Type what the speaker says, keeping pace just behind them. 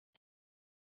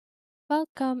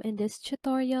Welcome. In this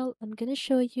tutorial, I'm gonna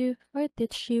show you or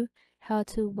teach you how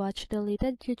to watch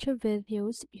deleted YouTube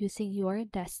videos using your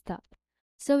desktop.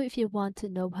 So if you want to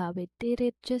know how we did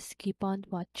it, just keep on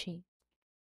watching.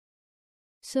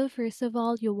 So first of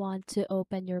all, you want to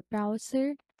open your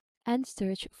browser and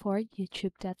search for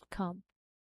youtube.com.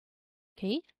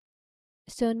 Okay?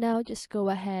 So now just go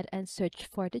ahead and search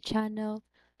for the channel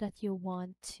that you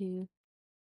want to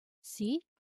see.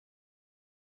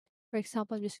 For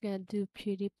example, I'm just gonna do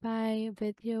PewDiePie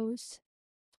videos.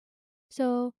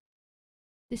 So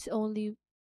this only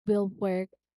will work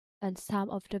on some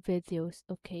of the videos,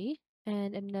 okay?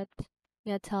 And I'm not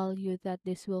gonna tell you that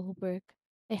this will work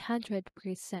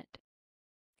 100%.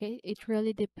 Okay, it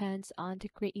really depends on the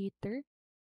creator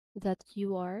that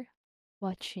you are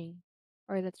watching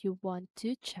or that you want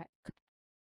to check.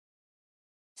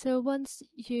 So once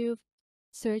you've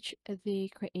searched the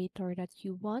creator that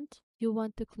you want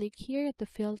to click here at the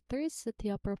filters at the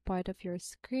upper part of your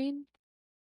screen.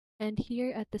 And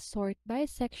here at the sort by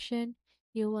section,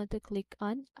 you want to click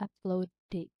on upload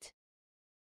date.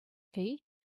 Okay,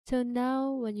 so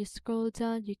now when you scroll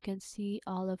down, you can see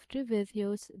all of the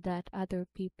videos that other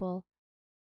people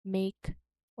make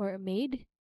or made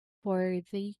for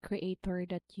the creator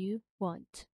that you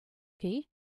want. Okay,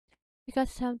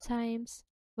 because sometimes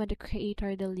when the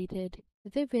creator deleted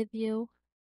the video,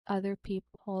 other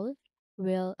people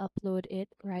will upload it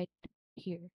right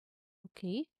here.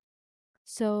 Okay,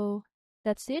 so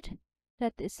that's it.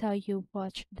 That is how you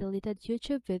watch deleted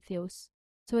YouTube videos.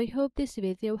 So I hope this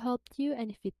video helped you, and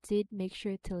if it did, make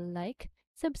sure to like,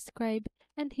 subscribe,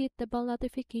 and hit the bell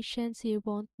notification so you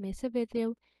won't miss a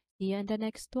video. See you in the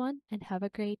next one, and have a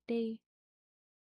great day.